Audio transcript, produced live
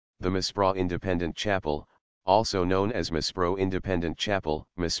The Masbrough Independent Chapel, also known as Masbrough Independent Chapel,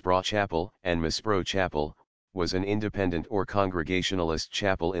 Masbrough Chapel, and Masbrough Chapel, was an independent or Congregationalist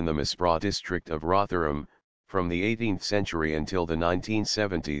chapel in the Masbrough district of Rotherham, from the 18th century until the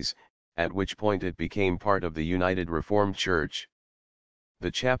 1970s, at which point it became part of the United Reformed Church.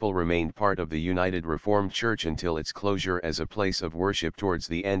 The chapel remained part of the United Reformed Church until its closure as a place of worship towards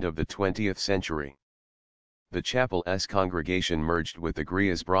the end of the 20th century. The chapel's congregation merged with the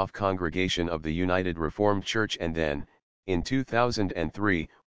Masbrough congregation of the United Reformed Church and then, in 2003,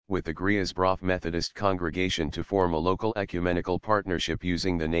 with the Masbrough Methodist congregation to form a local ecumenical partnership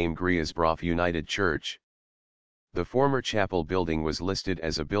using the name Masbrough United Church. The former chapel building was listed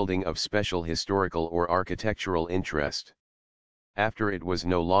as a building of special historical or architectural interest. After it was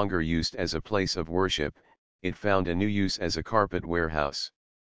no longer used as a place of worship, it found a new use as a carpet warehouse.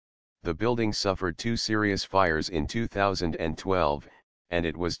 The building suffered 2 serious fires in 2012, and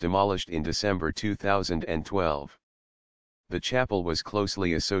it was demolished in December 2012. The chapel was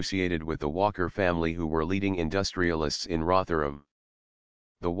closely associated with the Walker family, who were leading industrialists in Rotherham.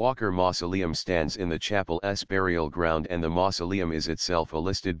 The Walker Mausoleum stands in the chapel's burial ground, and the mausoleum is itself a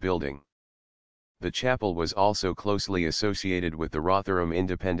listed building. The chapel was also closely associated with the Rotherham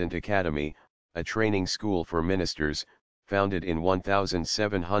Independent Academy, a training school for ministers, founded in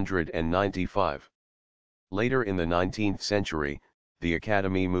 1795. Later in the 19th century, the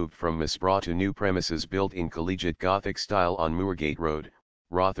academy moved from Masbrough to new premises built in collegiate Gothic style on Moorgate Road,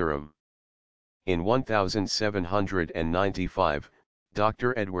 Rotherham. In 1795,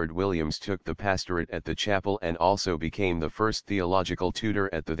 Dr. Edward Williams took the pastorate at the chapel and also became the first theological tutor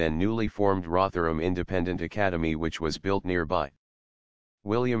at the then newly formed Rotherham Independent Academy, which was built nearby.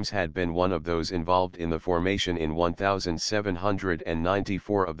 Williams had been one of those involved in the formation in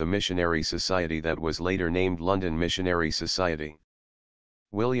 1794 of the Missionary Society that was later named London Missionary Society.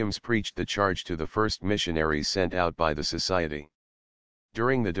 Williams preached the charge to the first missionaries sent out by the society.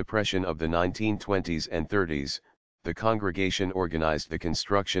 During the Depression of the 1920s and 30s, the congregation organized the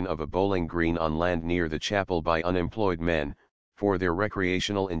construction of a bowling green on land near the chapel by unemployed men, for their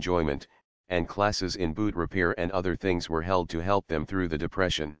recreational enjoyment, and classes in boot repair and other things were held to help them through the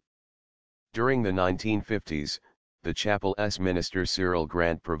Depression. During the 1950s, the chapel's minister Cyril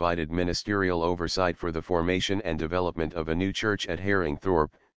Grant provided ministerial oversight for the formation and development of a new church at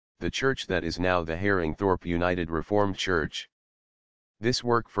Herringthorpe, the church that is now the Herringthorpe United Reformed Church. This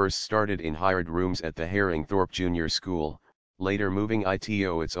work first started in hired rooms at the Herringthorpe Junior School, later moving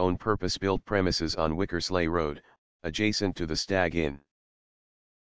to its own purpose-built premises on Wickersley Road, adjacent to the Stag Inn.